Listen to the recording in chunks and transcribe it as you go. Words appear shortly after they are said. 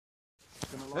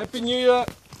Happy New Year! Happy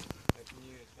New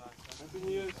Year, guys. Happy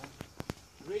New Year!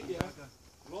 Ready,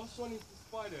 last one is the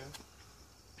spider.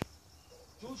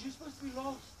 George, you're supposed to be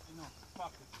last. No,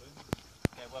 fuck it, bro.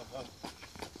 Okay, well.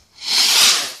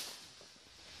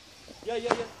 Yeah.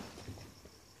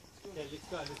 Okay, let's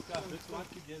go. Let's work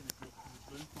together.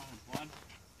 One.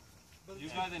 You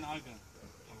go, then I go.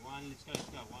 Okay, one, let's go.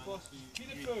 One, two,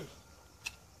 Peter three. first.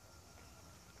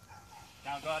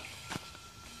 Now, God.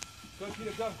 Go,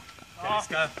 Peter, go. Okay, let's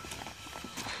go.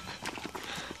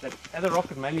 That other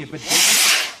rocket mainly a bit big.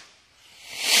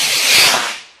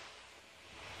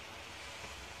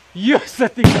 You're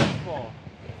sitting that far.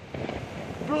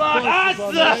 Blood!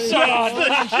 That's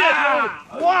the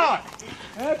shot! What?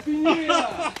 Happy New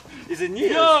Year! Is it New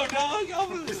Year's? No,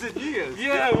 Is it New Year's?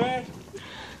 yeah, man.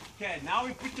 Okay, now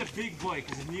we put the big boy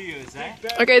because it's New Year's, eh?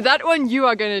 Okay, that one you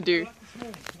are gonna do.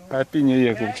 Happy New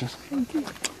Year, George.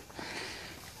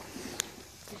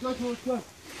 Go.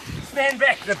 Stand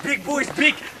back, the big boy's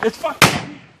big. It's fucking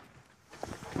big.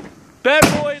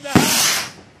 Bad boy in the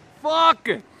house. Fuck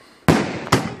it.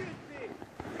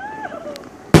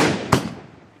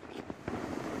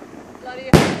 Bloody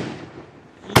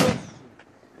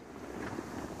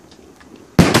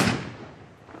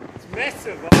It's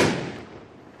massive, huh?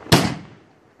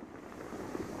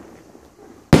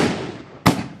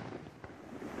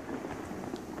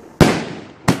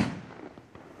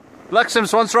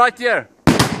 Luxem's one's right here.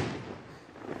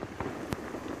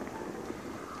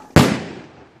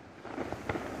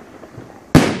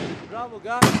 Bravo,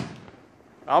 guys.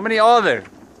 How many are there?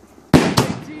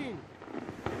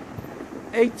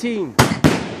 18.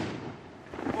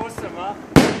 Awesome, huh?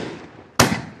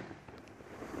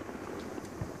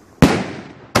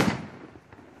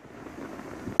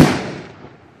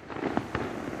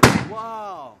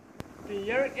 Wow. Can you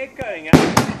hear it echoing,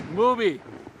 huh? Movie.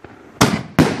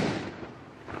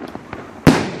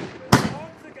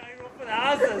 Bombs are going off in the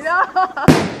houses.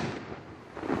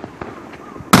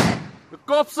 The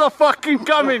cops are fucking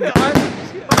coming, guys.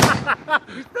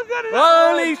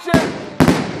 Holy shit.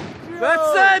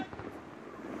 That's it.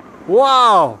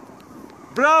 Wow.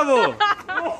 Bravo!